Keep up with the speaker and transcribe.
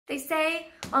They say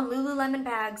on Lululemon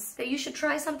bags that you should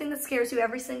try something that scares you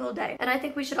every single day. And I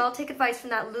think we should all take advice from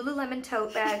that Lululemon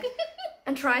tote bag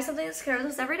and try something that scares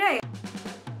us every day.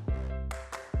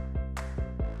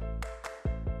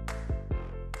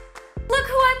 Look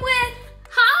who I'm with!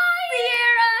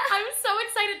 I'm so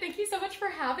excited. Thank you so much for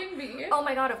having me. Oh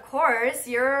my god, of course.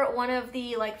 You're one of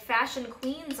the like fashion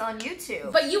queens on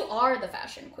YouTube. But you are the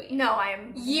fashion queen. No,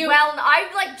 I'm well,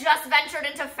 I've like just ventured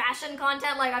into fashion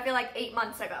content like I feel like 8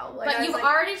 months ago. Like, but you've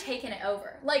already taken it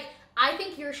over. Like, I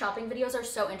think your shopping videos are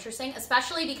so interesting,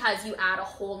 especially because you add a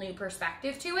whole new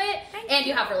perspective to it, and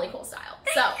you have really cool style.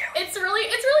 It's really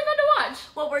fun to watch.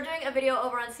 Well, we're doing a video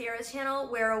over on Sierra's channel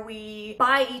where we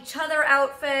buy each other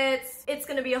outfits. It's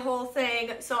gonna be a whole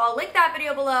thing, so I'll link that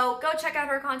video below. Go check out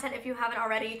her content if you haven't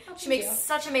already. She makes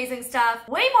such amazing stuff.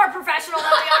 Way more professional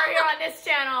than we are here on this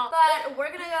channel. But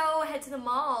we're gonna go head to the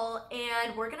mall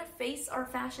and we're gonna face our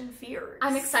fashion fears.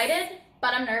 I'm excited,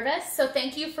 but I'm nervous, so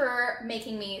thank you for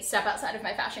making me step outside of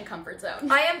my fashion comfort zone.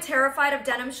 I am terrified of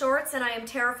denim shorts, and I am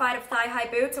terrified of thigh-high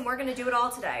boots, and we're gonna do it all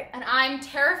today. And I'm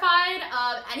terrified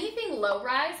of anything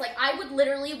low-rise. Like, I would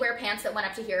literally wear pants that went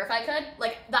up to here if I could.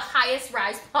 Like, the highest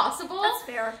rise possible. That's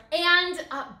fair. And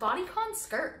bodycon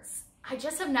skirts. I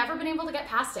just have never been able to get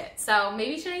past it, so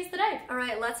maybe today's the day. All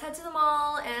right, let's head to the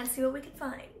mall and see what we can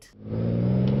find.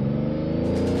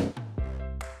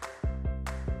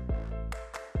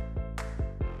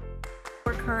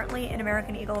 Currently in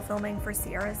American Eagle filming for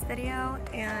Sierra's video,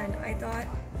 and I thought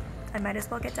I might as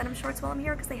well get denim shorts while I'm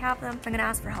here because they have them. I'm gonna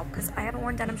ask for help because I haven't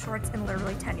worn denim shorts in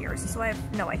literally 10 years, so I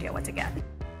have no idea what to get.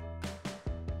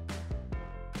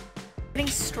 Getting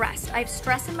stressed. I have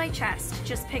stress in my chest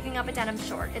just picking up a denim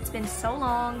short. It's been so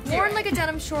long. Worn like a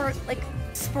denim short like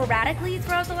sporadically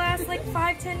throughout the last like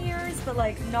 5-10 years, but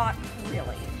like not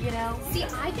really, you know? See,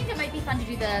 I think it might be fun to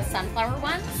do the sunflower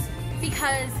ones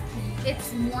because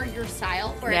it's more your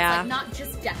style, where it's like not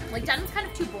just denim. Like, denim's kind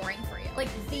of too boring for you. Like,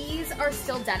 these are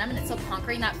still denim and it's still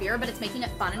conquering that fear, but it's making it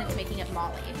fun and it's making it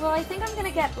molly. Well, I think I'm gonna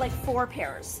get like 4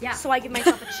 pairs. Yeah. So I give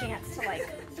myself a chance to like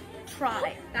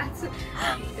try. That's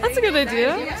a good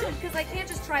idea. Because I can't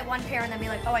just try one pair and then be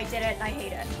like, oh, I did it and I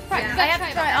hate it. Right. I have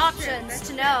to try options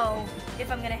to know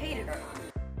if I'm gonna hate it or not.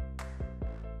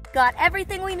 Got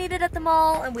everything we needed at the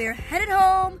mall and we're headed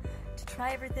home to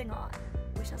try everything on.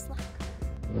 Wish us luck.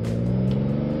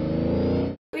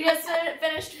 We just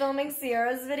finished filming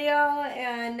Sierra's video,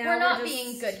 and now we're not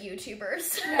being good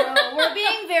YouTubers. No, we're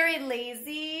being very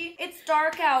lazy. It's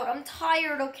dark out. I'm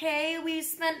tired, okay? We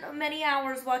spent many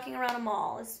hours walking around a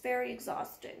mall. It's very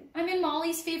exhausting. I'm in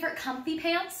Molly's favorite comfy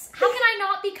pants. How can I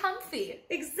not be comfy?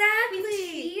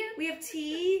 Exactly. We have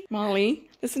tea. Molly,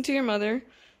 listen to your mother.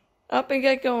 Up and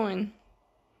get going.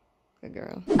 Good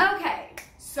girl. Okay,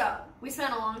 so we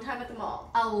spent a long time at the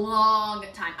mall. A long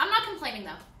time. I'm not complaining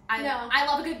though. I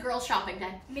love a good girl shopping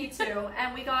day. Me too.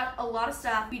 And we got a lot of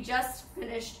stuff. We just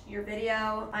finished your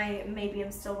video. I maybe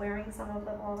am still wearing some of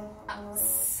them.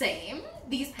 Same.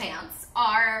 These pants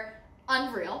are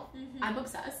unreal. I'm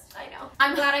obsessed. I know.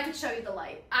 I'm glad I could show you the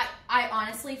light. I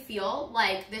honestly feel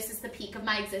like this is the peak of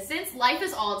my existence. Life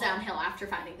is all downhill after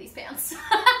finding these pants.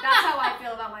 That's how I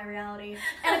feel about my reality.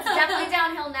 And it's definitely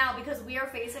downhill now because we are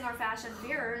facing our fashion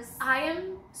fears. I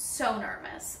am so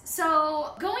nervous.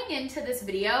 So going into this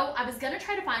video, I was gonna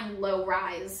try to find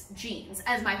low-rise jeans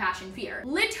as my fashion fear.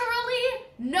 Literally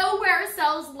nowhere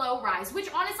sells low-rise, which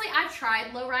honestly I've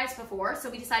tried low-rise before, so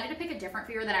we decided to pick a different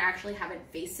fear that I actually haven't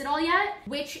faced it all yet,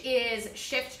 which is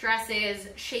shift dresses,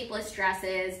 shapeless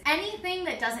dresses, anything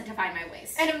that doesn't define my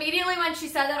waist. And immediately when she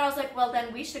said that, I was like, well,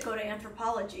 then we should go to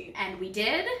Anthropologie. And we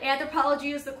did.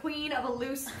 Anthropologie is the queen of a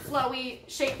loose, flowy,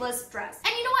 shapeless dress.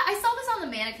 And you know what? I saw this on the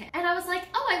mannequin, and I was like,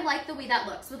 oh, I like the way that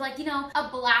looks, with like, you know, a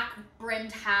black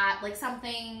brimmed hat, like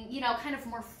something, you know, kind of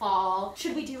more fall.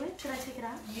 Should we do it? Should I take it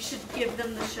out? You should give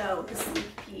them the show, the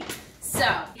sneak peek.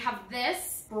 So, we have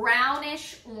this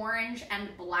brownish, orange, and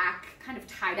black kind of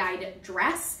tie-dyed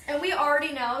dress. And we already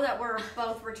know that we're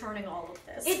both returning all of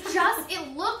this.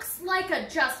 It looks like a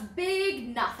just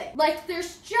big nothing. Like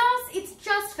it's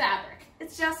just fabric.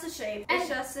 It's just a shape. It's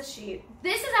just a sheet.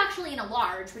 This is actually in a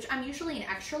large, which I'm usually an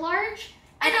extra large.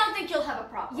 I don't think you'll have a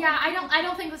problem. Yeah, I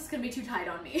don't think this is gonna be too tight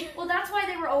on me. Well, that's why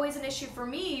they were always an issue for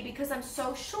me, because I'm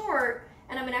so short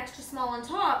and I'm an extra small on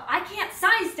top, I can't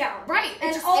size down. Right.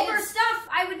 And over stuff,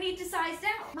 I would need to size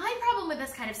down. My problem with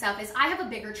this kind of stuff is I have a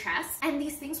bigger chest, and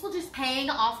these things will just hang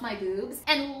off my boobs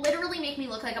and literally make me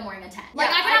look like I'm wearing a tent. Like,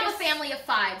 Yeah, I could have a family of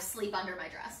 5 sleep under my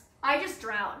dress. I just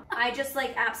drown. I just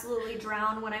like absolutely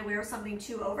drown when I wear something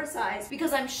too oversized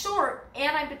because I'm short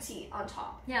and I'm petite on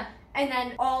top. Yeah. And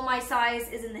then all my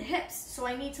size is in the hips. So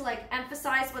I need to like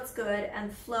emphasize what's good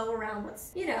and flow around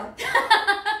what's, you know.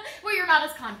 Well, you're not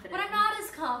as confident. What I'm not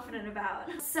as confident about.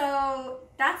 So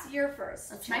that's your first.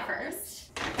 That's challenge. my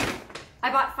first.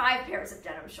 I bought 5 pairs of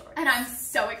denim shorts. And I'm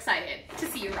so excited to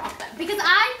see you rock them. Because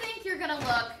I think you're gonna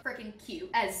look freaking cute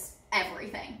as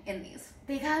everything in these.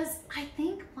 Because I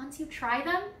think once you try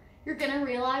them, you're gonna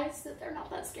realize that they're not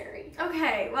that scary.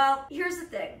 Okay, well, here's the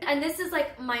thing. And this is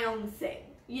like my own thing.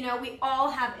 You know, we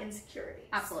all have insecurities.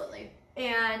 Absolutely.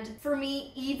 And for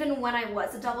me, even when I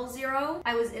was a 00,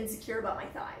 I was insecure about my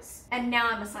thighs. And now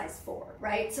I'm a size 4,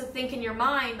 right? So think in your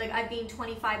mind, like I've gained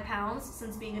 25 pounds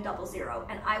since being a 00,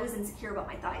 and I was insecure about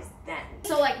my thighs then.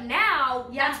 So like now,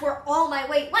 that's where all my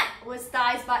weight went, was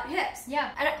thighs, butt, hips.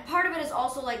 Yeah. And part of it is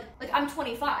also like I'm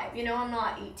 25, you know, I'm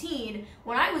not 18.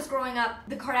 When I was growing up,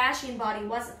 the Kardashian body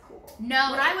wasn't cool.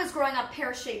 No. When I was growing up,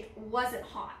 pear-shaped wasn't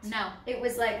hot. No. It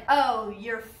was like, oh,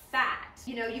 you're fat.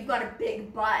 You know, you've got a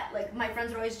big butt. Like, my friends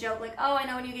would always joke, like, oh, I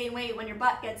know when you gain weight, when your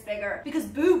butt gets bigger. Because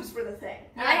boobs were the thing.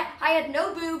 Yeah. I had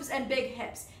no boobs and big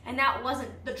hips. And that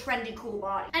wasn't the trendy, cool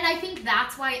body. And I think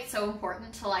that's why it's so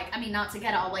important to like, I mean, not to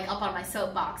get all like up on my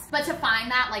soapbox, but to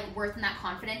find that like worth and that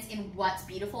confidence in what's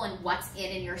beautiful and what's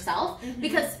in yourself.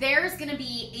 Because there's gonna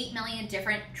be 8 million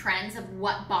different trends of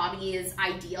what body is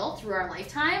ideal through our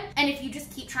lifetime. And if you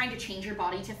just keep trying to change your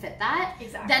body to fit that,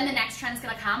 then the next trend's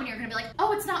gonna come and you're gonna be like,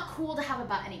 oh, it's not cool to have a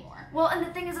butt anymore. Well, and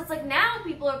the thing is, it's like now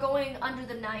people are going under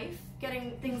the knife,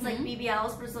 getting things like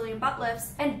BBLs, Brazilian butt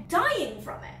lifts, and dying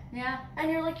from it. Yeah. And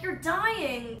you're like, you're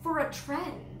dying for a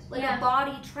trend, like a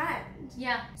body trend.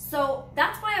 Yeah. So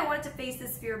that's why I wanted to face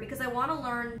this fear, because I want to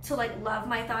learn to like love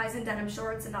my thighs in denim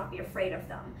shorts and not be afraid of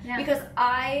them. Yeah. Because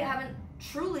I haven't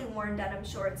truly worn denim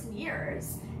shorts in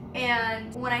years.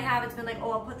 And when I have, it's been like,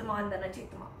 oh, I'll put them on, then I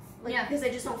take them off. Like, because I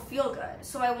just don't feel good.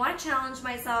 So I want to challenge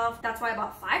myself. That's why I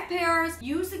bought 5 pairs.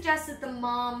 You suggested the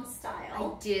mom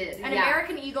style. I did. And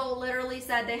American Eagle literally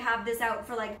said they have this out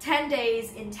for like 10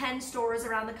 days in 10 stores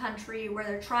around the country where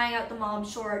they're trying out the mom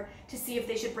short to see if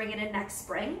they should bring it in next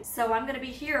spring. So I'm going to be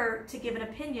here to give an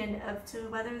opinion of to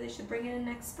whether they should bring it in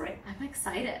next spring. I'm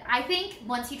excited. I think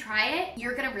once you try it,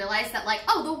 you're going to realize that like,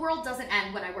 oh, the world doesn't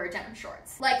end when I wear denim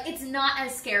shorts. Like, it's not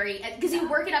as scary because you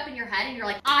work it up in your head and you're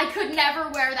like, I could never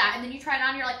wear that. And then you try it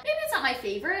on, you're like, maybe it's not my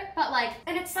favorite, but like,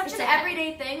 and it's such an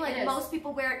everyday thing. Like, most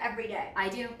people wear it every day. I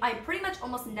do. I pretty much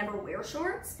almost never wear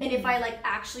shorts. And if I like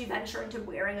actually venture into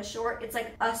wearing a short, it's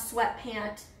like a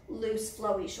sweatpant, loose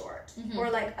flowy short, or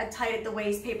like a tight at the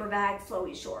waist paper bag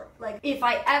flowy short. Like, if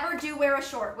I ever do wear a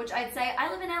short, which I'd say I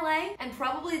live in LA, and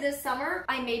probably this summer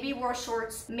I maybe wore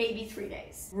shorts maybe 3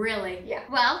 days. Really? Yeah.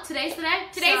 Well, today's the day.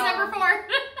 Today's number 4.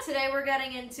 Today we're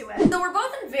getting into it. So we're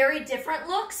both in very different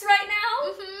looks right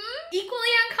now. Equally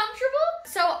uncomfortable.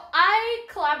 So I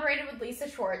collaborated with Lisa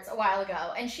Schwartz a while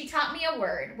ago, and she taught me a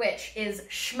word, which is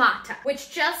schmata,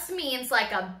 which just means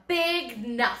like a big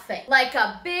nothing, like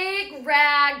a big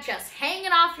rag just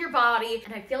hanging off your body.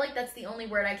 And I feel like that's the only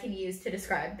word I can use to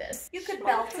describe this. You could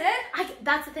belt it.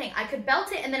 That's the thing. I could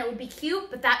belt it and then it would be cute,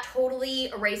 but that totally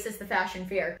erases the fashion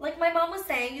fear. Like my mom was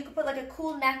saying, you could put like a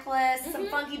cool necklace, some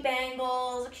funky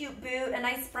bangles, a cute boot, a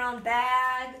nice brown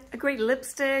bag. A great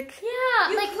lipstick. Yeah.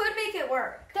 You could make it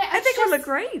work. I think it would look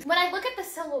great. When I look at the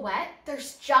silhouette,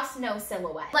 there's just no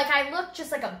silhouette. Like, I look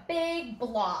just like a big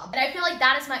blob. And I feel like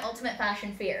that is my ultimate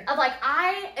fashion fear. Of like,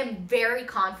 I am very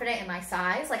confident in my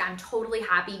size. Like, I'm totally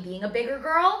happy being a bigger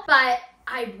girl, but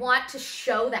I want to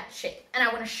show that shape and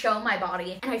I want to show my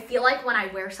body. And I feel like when I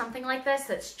wear something like this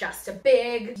that's just a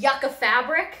big yuck of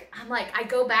fabric, I'm like, I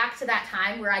go back to that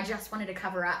time where I just wanted to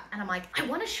cover up and I'm like, I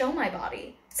want to show my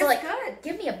body. So it's like, good.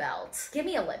 Give me a belt, give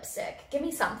me a lipstick, give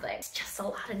me something. It's just a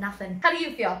lot of nothing. How do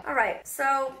you feel? All right,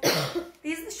 so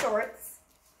these are the shorts.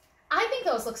 I think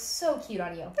those look so cute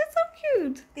on you. That's so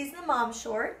cute. These are the mom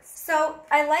shorts. So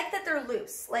I like that they're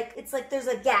loose. Like, it's like there's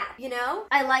a gap, you know?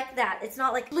 I like that. It's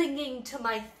not like clinging to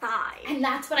my thigh. And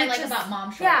that's what I like about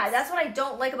mom shorts. Yeah, that's what I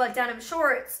don't like about denim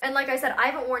shorts. And like I said, I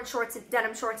haven't worn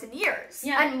denim shorts in years.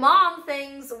 Yeah. And mom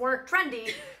things weren't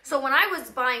trendy. So when I was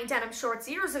buying denim shorts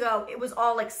years ago, it was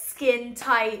all like skin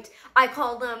tight. I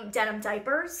call them denim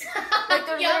diapers. Like,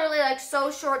 they're literally like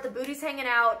so short, the booty's hanging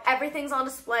out, everything's on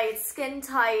display, it's skin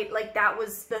tight. Like, that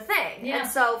was the thing. Yeah. And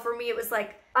so for me, me it was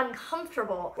like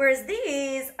uncomfortable. Whereas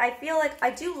these, I feel like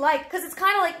I do like, because it's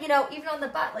kind of like, you know, even on the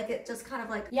butt, like it just kind of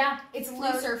like, yeah, it's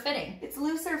looser fitting. It's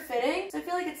looser fitting. So I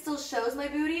feel like it still shows my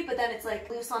booty, but then it's like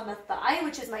loose on the thigh,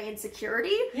 which is my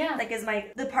insecurity. Yeah. Like is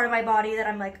the part of my body that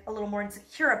I'm like a little more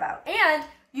insecure about. And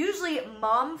usually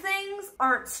mom things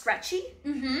aren't stretchy.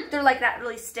 They're like that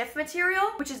really stiff material,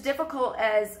 which is difficult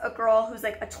as a girl who's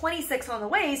like a 26 on the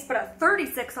waist, but a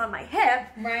 36 on my hip.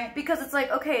 Right. Because it's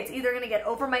like, okay, it's either gonna get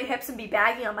over my hips and be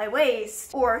baggy on my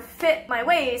waist, or fit my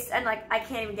waist and like I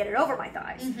can't even get it over my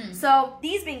thighs. So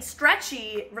these being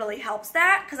stretchy really helps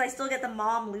that, because I still get the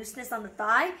mom looseness on the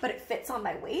thigh, but it fits on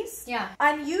my waist. Yeah.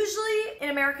 I'm usually in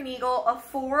American Eagle a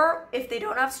 4 if they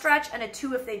don't have stretch and a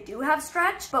 2 if they do have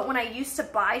stretch. But when I used to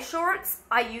buy shorts,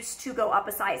 I used to go up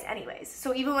a size anyways.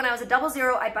 So even when I was a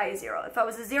 00, I'd buy a 0. If I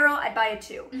was a 0, I'd buy a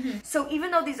 2. So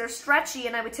even though these are stretchy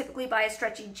and I would typically buy a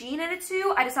stretchy jean in a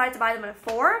 2, I decided to buy them in a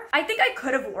 4. I think I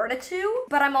could have worn a 2,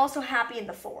 but I'm also happy in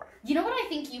the 4. You know what I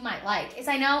think you might like is,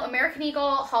 I know American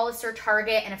Eagle, Hollister,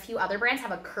 Target, and a few other brands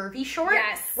have a curvy short.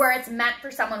 Yes. Where it's meant for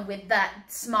someone with that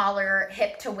smaller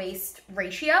hip to waist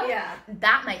ratio. Yeah.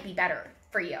 That might be better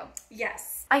for you.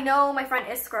 Yes. I know my friend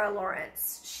Iskra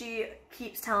Lawrence, she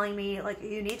keeps telling me, like,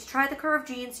 you need to try the curved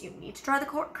jeans, you need to try the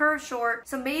curved short.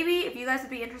 So maybe if you guys would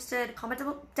be interested, comment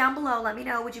down below, let me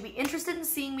know. Would you be interested in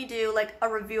seeing me do like a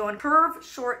review on curved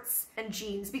shorts and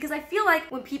jeans? Because I feel like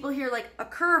when people hear like a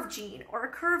curved jean or a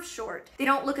curved short, they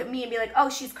don't look at me and be like, oh,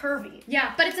 she's curvy.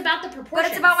 Yeah, but it's about the proportions. But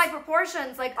it's about my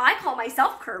proportions. Like, I call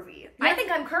myself curvy. I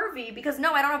think I'm curvy because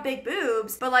no, I don't have big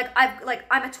boobs, but like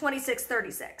I'm a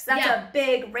 26-36. That's a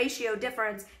big ratio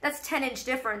difference. That's 10-inch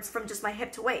difference from just my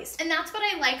hip to waist. And that's what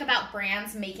I like about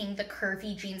brands making the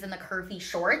curvy jeans and the curvy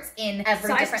shorts in every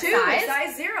Size different 2, size.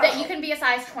 size 0. That you can be a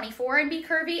size 24 and be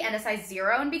curvy, and a size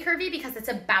 0 and be curvy, because it's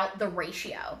about the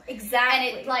ratio. Exactly.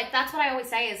 And it, like, that's what I always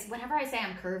say is, whenever I say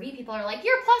I'm curvy, people are like,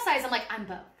 you're plus size. I'm like, I'm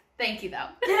both. Thank you, though.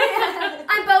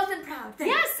 I'm both and proud.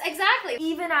 Thanks. Yes, exactly.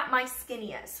 Even at my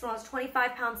skinniest, when I was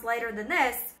 25 pounds lighter than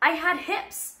this, I had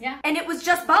hips. Yeah. And it was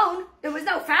just bone. There was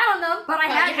no fat on them, but I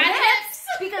had hips.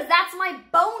 Because that's my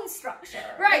bone structure.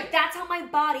 Right. Like, that's how my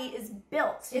body is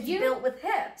built. It's built with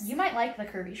hips. You might like the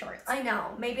curvy shorts. I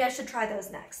know. Maybe I should try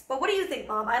those next. But what do you think,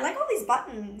 Mom? I like all these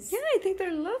buttons. Yeah, I think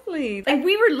they're lovely. Like,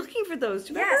 we were looking for those,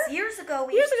 do you remember? Yes, years ago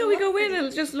we go in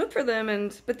and just look for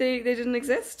them, but they didn't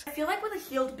exist. I feel like with a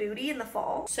heeled booty in the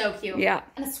fall. So cute. Yeah.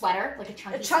 And a sweater, like a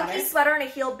chunky A chunky sweater and a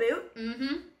heeled boot.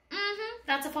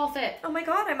 That's a fall fit. Oh my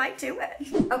god, I might do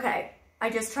it. Okay. I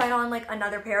just tried on like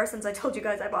another pair since I told you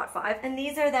guys I bought 5. And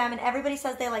these are them, and everybody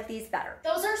says they like these better.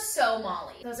 Those are so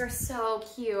Molly. Those are so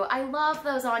cute. I love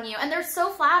those on you, and they're so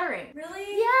flattering. Really?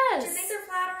 Yes. Do you think they're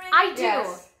flattering? I do.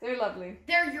 Yes, they're lovely.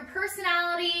 They're your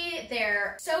personality.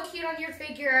 They're so cute on your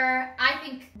figure. I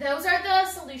think those are the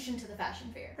solution to the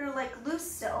fashion fear. They're like loose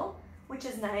still, which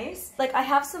is nice. Like, I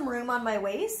have some room on my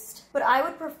waist, but I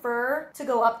would prefer to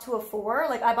go up to a 4.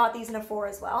 Like, I bought these in a 4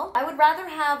 as well. I would rather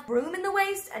have room in the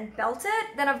waist and belt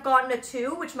it than I've gotten a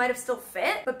 2, which might have still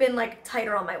fit, but been like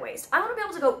tighter on my waist. I want to be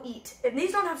able to go eat, and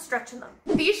these don't have stretch in them.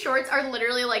 These shorts are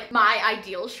literally like my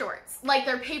ideal shorts. Like,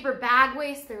 they're paper bag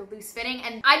waist, they're loose fitting,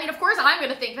 and I mean, of course I'm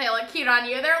gonna think they look cute on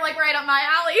you. They're like right up my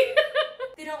alley.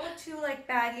 They don't look too like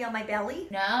baggy on my belly.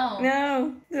 No.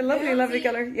 No, they're lovely, lovely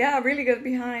color. Yeah, really good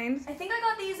behind. I think I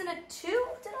got these in a 2,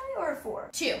 did I? Or a 4?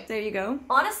 2. There you go.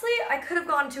 Honestly, I could have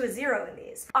gone to a 0 in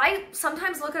these. I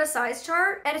sometimes look at a size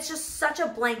chart and it's just such a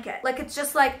blanket. Like, it's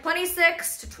just like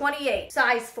 26 to 28,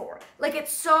 size 4. Like,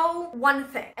 it's so one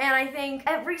thing. And I think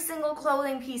every single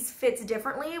clothing piece fits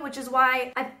differently, which is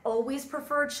why I've always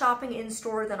preferred shopping in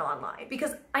store than online.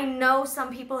 Because I know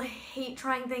some people hate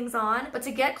trying things on, but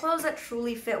to get clothes that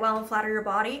truly fit well and flatter your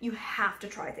body, you have to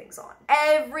try things on.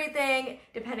 Everything,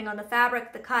 depending on the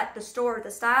fabric, the cut, the store,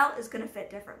 the style, is gonna fit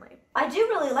differently. I do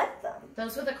really like them.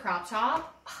 Those with a crop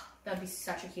top, that would be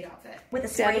such a cute outfit. With a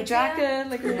spray tan. Jacket,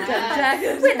 like a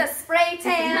jacket. With a spray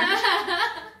tan.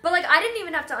 But like, I didn't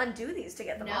even have to undo these to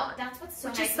get them No, on. that's what's so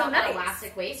Which nice is so about that nice.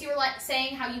 elastic waist. You were like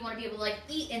saying how you want to be able to like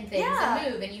eat in things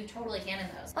and move, and you totally can in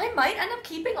those. I might end up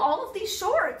keeping all of these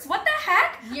shorts. What the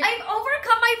heck? Yeah. I've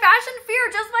overcome my fashion fear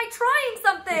just by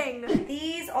trying something.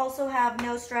 These also have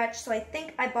no stretch, so I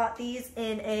think I bought these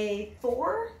in a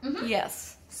 4.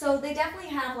 Yes. So they definitely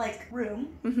have like room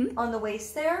on the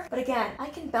waist there. But again, I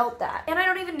can belt that. And I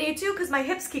don't even need to because my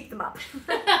hips keep them up.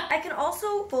 I can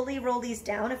also fully roll these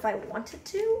down if I wanted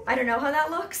to. I don't know how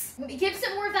that looks. It gives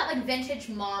it more of that like vintage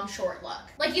mom short look.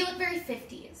 Like, you look very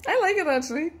 50s. I like it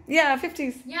actually. Yeah,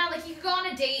 50s. Yeah, like you could go on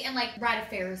a date and like ride a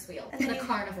Ferris wheel in a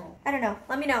carnival. I don't know.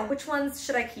 Let me know. Which ones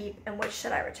should I keep and which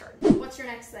should I return? What's your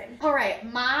next thing? All right,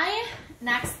 my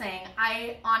next thing,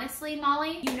 I honestly,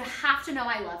 Molly, you have to know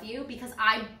I love you because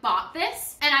I bought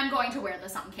this and I'm going to wear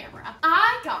this on camera.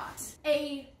 I got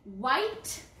a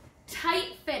white,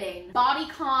 tight-fitting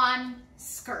bodycon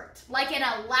skirt, like an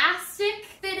elastic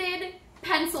fitted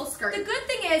pencil skirt. The good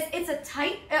thing is it's a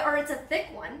tight, or it's a thick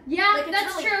one. Yeah, like, it's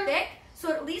that's really true. Thick,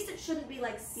 so at least it shouldn't be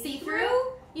like see-through.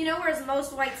 See-through? You know, whereas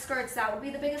most white skirts, that would be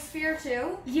the biggest fear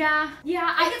too. Yeah,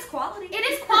 I think it's quality.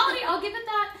 It is quality, I'll give it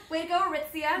that. Way to go,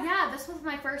 Aritzia. Yeah, this was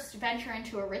my first venture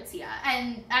into Aritzia.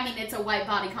 And I mean, it's a white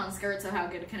bodycon skirt, so how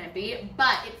good can it be?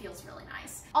 But it feels really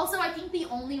nice. Also, I think the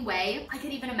only way I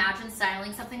could even imagine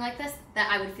styling something like this that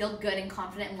I would feel good and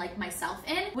confident and like myself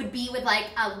in would be with like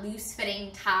a loose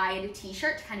fitting tied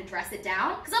t-shirt to kind of dress it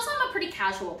down. Because also I'm a pretty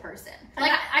casual person.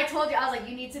 Like I told you, I was like,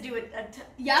 you need to do a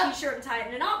t-shirt and tie it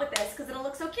in a knot with this because it'll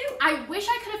look so cute. I wish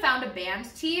I could have found a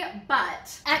band tee,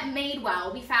 but at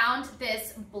Madewell, we found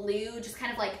this blue, just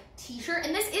kind of like t-shirt,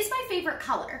 and this is my favorite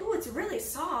color. Ooh, it's really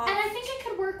soft. And I think it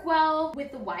could work well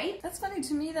with the white. That's funny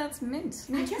to me. That's mint.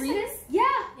 I guess green? it is. Yeah.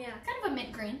 Yeah. Kind of a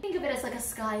mint green. Think of it as like a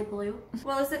sky blue.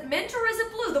 Well, is it mint or is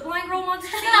it blue? The blind girl wants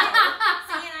to see it. See, and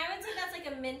I would say that's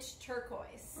like a mint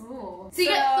turquoise. Ooh. So you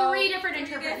get three different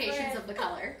interpretations of the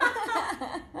color.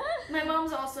 My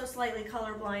mom's also slightly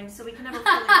colorblind, so we can never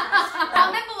fully trust her.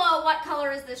 Comment below what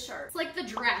color is this shirt. It's like the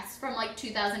dress from like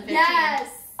 2015. Yes.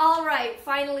 All right,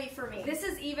 finally for me. This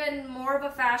is even more of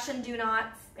a fashion do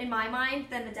not in my mind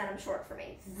than the denim short for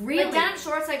me. Really? Like denim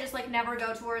shorts I just like never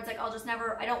go towards. Like I'll just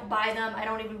never, I don't buy them. I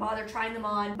don't even bother trying them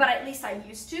on, but at least I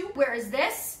used to. Whereas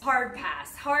this, hard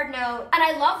pass, hard no. And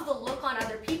I love the look on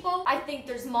other people. I think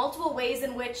there's multiple ways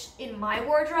in which in my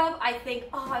wardrobe, I think,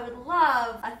 oh, I would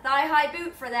love a thigh-high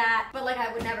boot for that, but like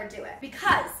I would never do it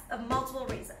because of multiple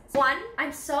reasons. One,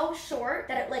 I'm so short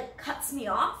that it like cuts me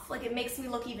off. Like it makes me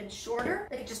look even shorter.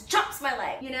 Like it just chops my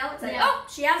leg, you know? It's like, oh,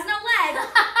 she has no leg. And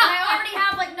I already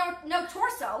have like no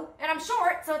torso and I'm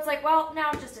short. So it's like, well, now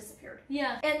I've just disappeared.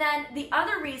 Yeah. And then the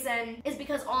other reason is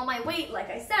because all my weight, like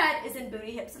I said, is in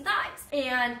booty, hips, and thighs.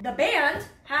 And the band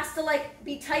has to like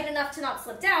be tight enough to not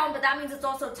slip down, but that means it's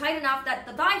also tight enough that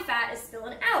the thigh fat is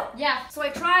spilling out. Yeah. So I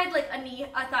tried like a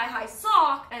thigh-high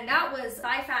sock, and that was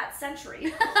thigh fat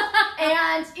century.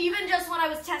 And even just when I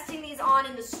was testing these on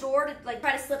in the store to like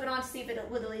try to slip it on to see if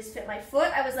it would at least fit my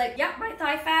foot, I was like, yep, my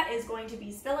thigh fat is going to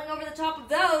be spilling over the top of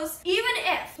those, even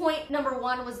if point number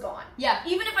one was gone. Yeah.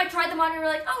 Even if I tried them on and you were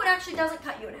like, oh, it actually doesn't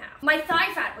cut you in half. My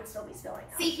thigh fat would still be spilling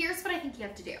out. See, here's what I think you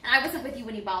have to do. And I wasn't with you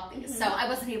when you bought these, so I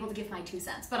wasn't able to give my 2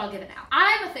 cents, but I'll give it now.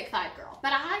 I'm a thick-thighed girl,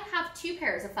 but I have 2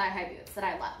 pairs of thigh-high boots that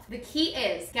I love. The key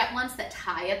is get ones that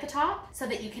tie at the top so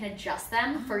that you can adjust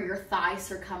them for your thigh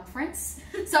circumference.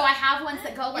 So I have ones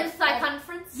that go like Your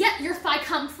thigh-cumference? Yeah, your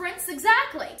thigh-cumference,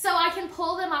 exactly. So I can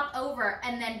pull them up over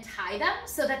and then tie them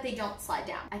so that they don't slide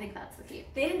down. I think that's the key.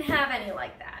 They didn't have any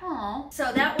like that. Aww.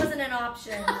 So that wasn't an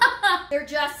option. They're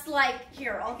just like,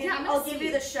 here, I'll give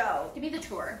you the show. Give me the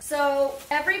tour. So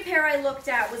every pair I looked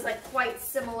at was like quite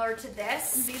similar to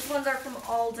this. These ones are from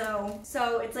Aldo.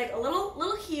 So it's like a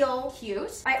little heel.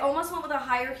 Cute. I almost went with a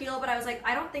higher heel, but I was like,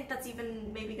 I don't think that's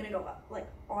even maybe gonna go up, like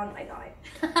on my thigh.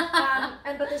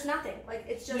 But there's nothing. Like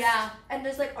it's just, and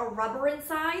there's like a rubber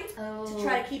inside to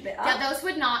try to keep it up. Yeah, those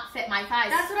would not fit my thighs.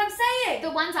 That's what I'm saying.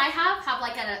 The ones I have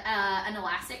like an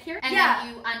elastic here, and then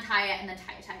you untie it and then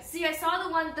tie it tight. See, I saw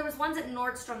there was ones at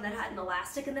Nordstrom that had an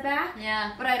elastic in the back.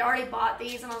 Yeah. But I'd already bought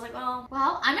these and I was like, well.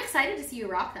 Well, I'm excited to see you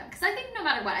rock them because I think no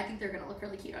matter what, I think they're gonna look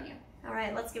really cute on you. All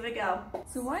right, let's give it a go.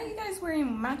 So why are you guys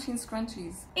wearing matching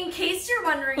scrunchies? In case you're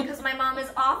wondering, because my mom is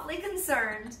awfully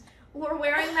concerned, we're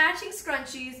wearing matching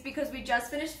scrunchies because we just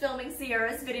finished filming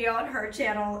Sierra's video on her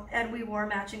channel and we wore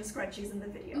matching scrunchies in the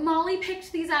video. Molly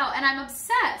picked these out and I'm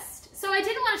obsessed. So I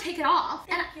didn't want to take it off.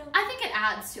 Thank and you. I think it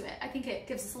adds to it. I think it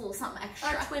gives us a little something extra.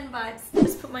 Our twin vibes. I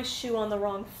just put my shoe on the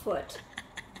wrong foot.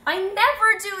 I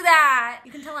never do that.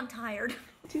 You can tell I'm tired.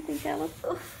 Do you think, Ella?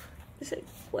 It's like,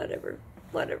 whatever.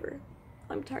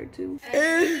 I'm tired too.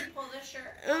 Pull the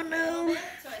shirt Oh no.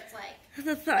 so it's like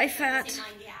The thigh fat same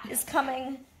idea. is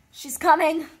coming. She's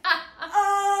coming.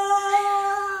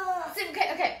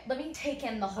 Okay, let me take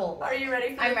in the whole look. Are you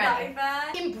ready for I'm the ready. thigh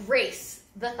fat? Embrace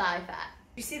the thigh fat.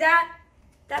 You see that?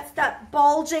 That's that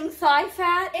bulging thigh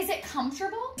fat. Is it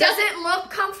comfortable? Does it look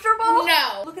comfortable?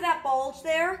 No. Look at that bulge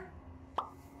there.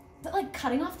 Is it like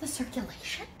cutting off the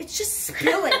circulation? It's just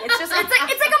spilling. It's like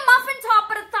a muffin top,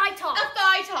 but a thigh top. A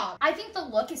thigh top. I think the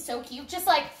look is so cute. Just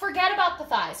like forget about the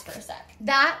thighs for a sec.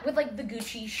 That with like the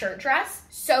Gucci shirt dress,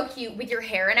 so cute with your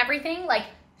hair and everything, like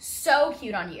so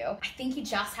cute on you. I think you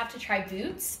just have to try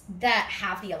boots that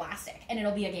have the elastic, and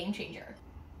it'll be a game changer.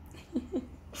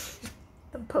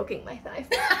 I'm poking my thigh.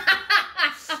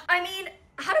 I mean,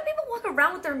 how do people walk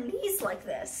around with their knees like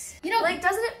this? You know, like,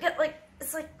 doesn't it get like,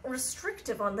 it's like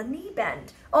restrictive on the knee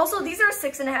bend. Also, these are a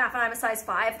 6.5 and I'm a size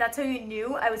 5. That's how you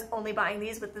knew I was only buying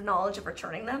these with the knowledge of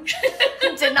returning them.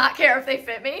 Did not care if they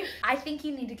fit me. I think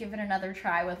you need to give it another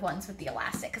try with ones with the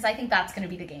elastic, because I think that's going to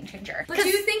be the game changer. But do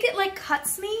you think it like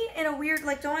cuts me in a weird,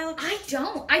 like, don't I look? I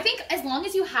don't. I think as long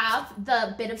as you have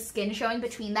the bit of skin showing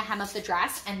between the hem of the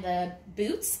dress and the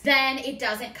boots, then it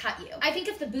doesn't cut you. I think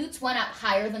if the boots went up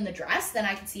higher than the dress, then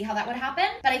I could see how that would happen.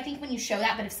 But I think when you show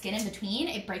that bit of skin in between,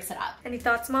 it breaks it up. Any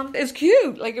thoughts, Mom? It's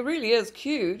cute, like it really is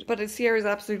cute, but Sierra's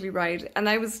absolutely right. And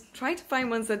I was trying to find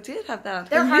ones that did have that.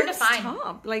 They're hard to loose find.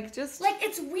 Top, like just Like,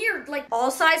 it's weird, like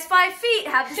all size 5 feet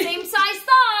have the same size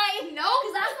thigh. No,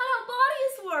 because that's not how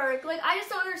bodies work. Like, I just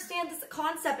don't understand this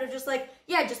concept of just like,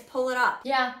 yeah, just pull it up.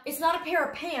 Yeah. It's not a pair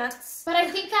of pants. But I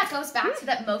think that goes back to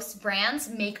that most brands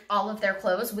make all of their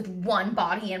clothes with one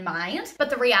body in mind. But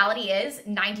the reality is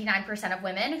 99% of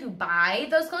women who buy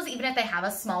those clothes, even if they have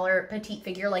a smaller petite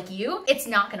figure like you, it's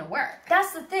not gonna work.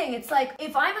 That's the thing. It's like,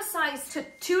 if I'm a size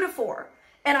 2 to 4,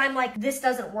 and I'm like, this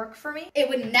doesn't work for me. It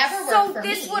would never work for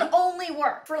me. So this would only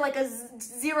work for like a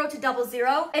 0 to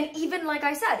 00. And even like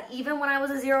I said, even when I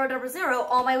was a 0 to 00,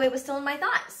 all my weight was still in my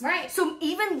thighs. Right. So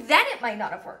even then it might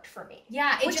not have worked for me.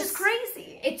 Yeah. Which is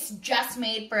crazy. It's just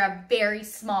made for a very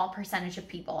small percentage of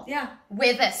people. Yeah.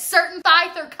 With a certain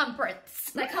thigh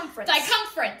circumference.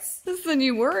 Circumference. this is a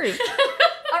new word.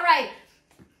 All right.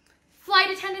 Flight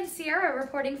attendant Sierra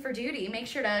reporting for duty. Make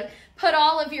sure to put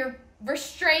all of your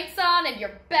restraints on and your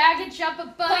baggage up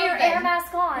above. Put your air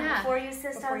mask on Yeah. before you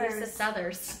assist Before others. you assist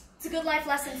others. It's a good life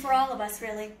lesson for all of us,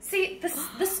 really. See,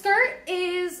 the skirt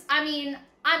is, I mean,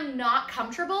 I'm not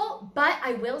comfortable, but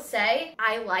I will say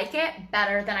I like it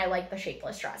better than I like the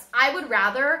shapeless dress. I would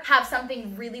rather have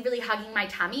something really, really hugging my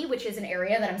tummy, which is an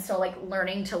area that I'm still like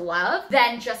learning to love,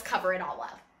 than just cover it all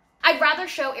up. I'd rather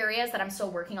show areas that I'm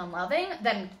still working on loving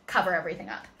than cover everything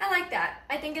up. I like that.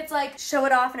 I think it's like show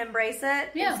it off and embrace it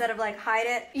instead of like hide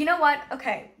it. You know what?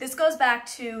 Okay, this goes back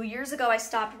to years ago I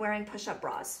stopped wearing push-up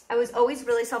bras. I was always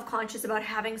really self-conscious about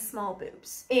having small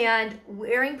boobs. And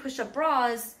wearing push-up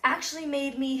bras actually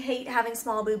made me hate having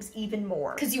small boobs even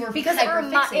more. Because you were Because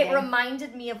hyper-fixating. it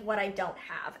reminded me of what I don't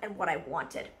have and what I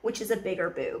wanted, which is a bigger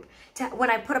boob.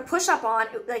 When I put a push-up on,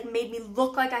 it like made me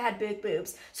look like I had big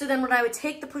boobs. So then when I would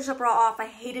take the push-up bra off, I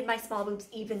hated my small boobs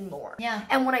even more. Yeah.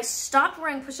 And when I stopped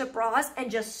wearing push-up bras and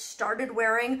just started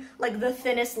wearing like the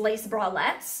thinnest lace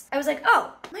bralettes, I was like,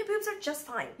 oh, my boobs are just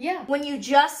fine. Yeah. When you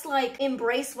just like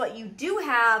embrace what you do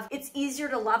have, it's easier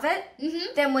to love it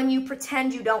than when you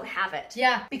pretend you don't have it.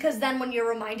 Yeah. Because then when you're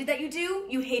reminded that you do,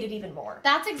 you hate it even more.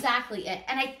 That's exactly it.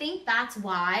 And I think that's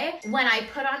why when I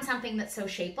put on something that's so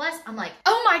shapeless, I'm like,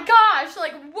 oh my gosh,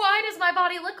 like why does my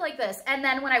body look like this? And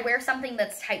then when I wear something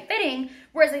that's tight-fitting,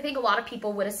 whereas I think a lot of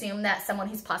people would assume that someone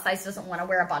who's plus size doesn't want to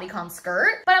wear a bodycon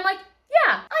skirt, but I'm like,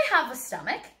 yeah, I have a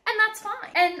stomach and that's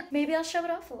fine. And maybe I'll show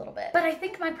it off a little bit. But I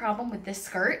think my problem with this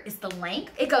skirt is the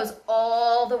length. It goes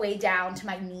all the way down to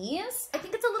my knees. I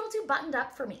think it's a little too buttoned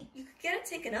up for me. You could get it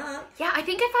taken up. Yeah, I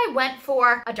think if I went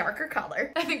for a darker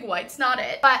color, I think white's not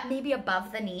it, but maybe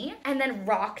above the knee and then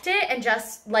rocked it and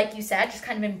just, like you said, just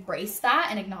kind of embraced that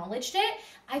and acknowledged it,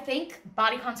 I think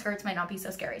bodycon skirts might not be so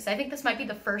scary. So I think this might be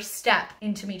the first step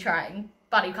into me trying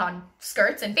bodycon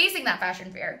skirts and facing that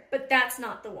fashion fear. But that's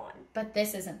not the one. But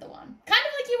this isn't the one. Kind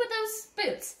of like you with those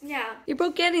boots. Yeah. You're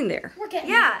both getting there. We're getting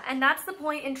Yeah, and that's the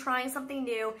point in trying something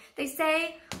new. They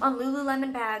say on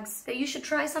Lululemon bags that you should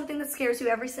try something that scares you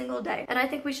every single day. And I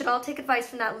think we should all take advice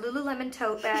from that Lululemon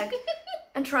tote bag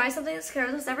and try something that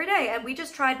scares us every day. And we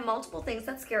just tried multiple things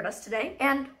that scared us today,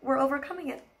 and we're overcoming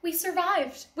it. We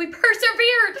survived. We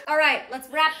persevered. All right, let's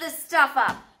wrap this stuff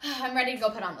up. I'm ready to go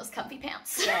put on those comfy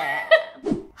pants. Yeah.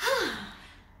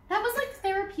 That was like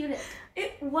therapeutic.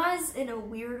 It was in a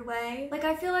weird way. Like,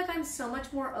 I feel like I'm so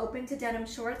much more open to denim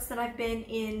shorts than I've been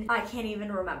in, I can't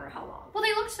even remember how long. Well,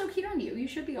 they look so cute on you. You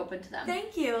should be open to them.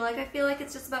 Thank you. Like, I feel like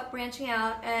it's just about branching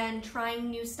out and trying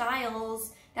new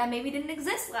styles that maybe didn't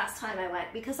exist last time I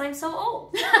went because I'm so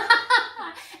old.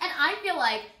 And I feel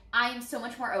like I am so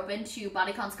much more open to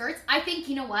bodycon skirts. I think,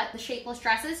 you know what, the shapeless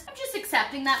dresses, I'm just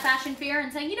accepting that fashion fear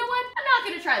and saying, you know what, I'm not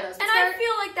gonna try those. And I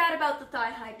feel like that about the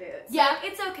thigh-high boots. Yeah.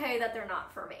 Like, it's okay that they're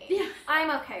not for me. Yeah.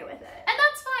 I'm okay with it. And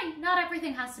that's fine. Not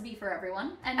everything has to be for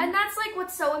everyone. And that's like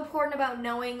what's so important about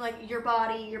knowing like your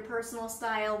body, your personal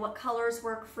style, what colors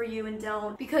work for you and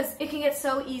don't. Because it can get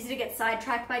so easy to get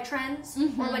sidetracked by trends.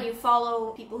 Or when you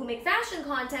follow people who make fashion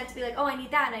content to be like, oh, I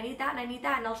need that, and I need that, and I need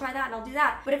that, and I'll try that, and I'll do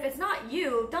that. But if it's not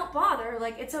you, don't bother.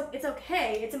 Like, it's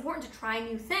okay. It's important to try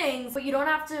new things, but you don't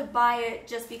have to buy it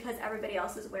just because everybody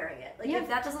else is wearing it. Like, if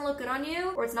that doesn't look good on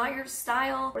you, or it's not your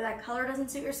style, or that color doesn't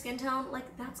suit your skin tone, like,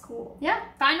 that's cool. Yeah.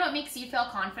 Find what makes you feel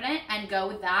confident and go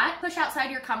with that. Push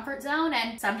outside your comfort zone,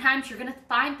 and sometimes you're gonna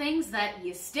find things that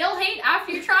you still hate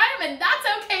after you try them, and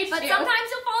that's okay too. But sometimes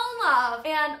you'll fall in love.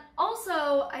 And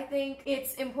also, I think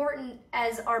it's important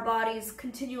as our bodies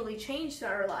continually change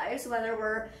throughout our lives, whether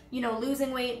we're, you know,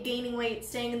 losing weight, gaining weight,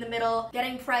 staying in the middle,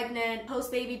 getting pregnant,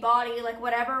 post-baby body, like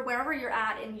whatever, wherever you're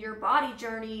at in your body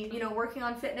journey, you know, working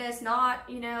on fitness, not,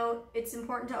 you know, it's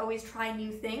important to always try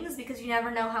new things because you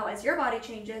never know how as your body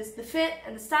changes, the fit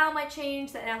and the style might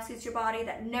change that now suits your body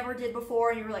that never did before,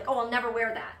 and you were like, oh, I'll never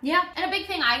wear that. Yeah, and a big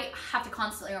thing I have to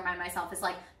constantly remind myself is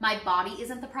like, my body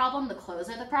isn't the problem, the clothes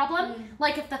are the problem.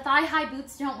 Like if the thigh-high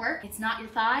boots don't work, it's not your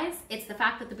thighs, it's the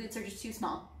fact that the boots are just too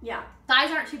small. Yeah.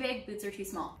 Thighs aren't too big, boots are too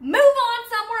small. Move on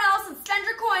somewhere else and spend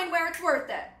your coin where it's worth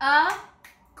it.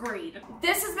 Agreed.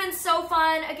 This has been so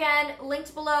fun. Again,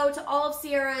 linked below to all of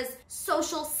Sierra's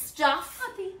social stuff.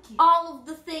 Oh, thank you. All of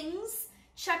the things.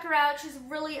 Check her out. She's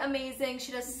really amazing.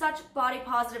 She does such body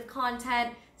positive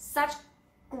content, such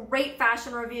great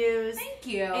fashion reviews. Thank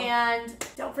you. And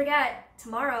don't forget,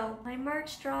 tomorrow my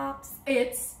merch drops.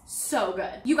 It's so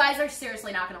good. You guys are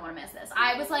seriously not gonna wanna miss this.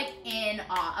 I was like in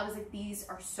awe. I was like, these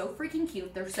are so freaking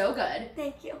cute. They're so good.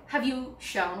 Thank you. Have you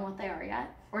shown what they are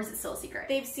yet? Or is it still a secret?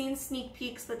 They've seen sneak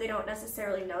peeks, but they don't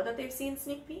necessarily know that they've seen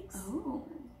sneak peeks. Oh.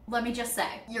 Let me just say,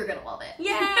 you're gonna love it. Yay!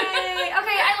 Okay,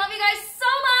 I love you guys so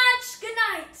much. Good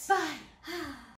night. Bye.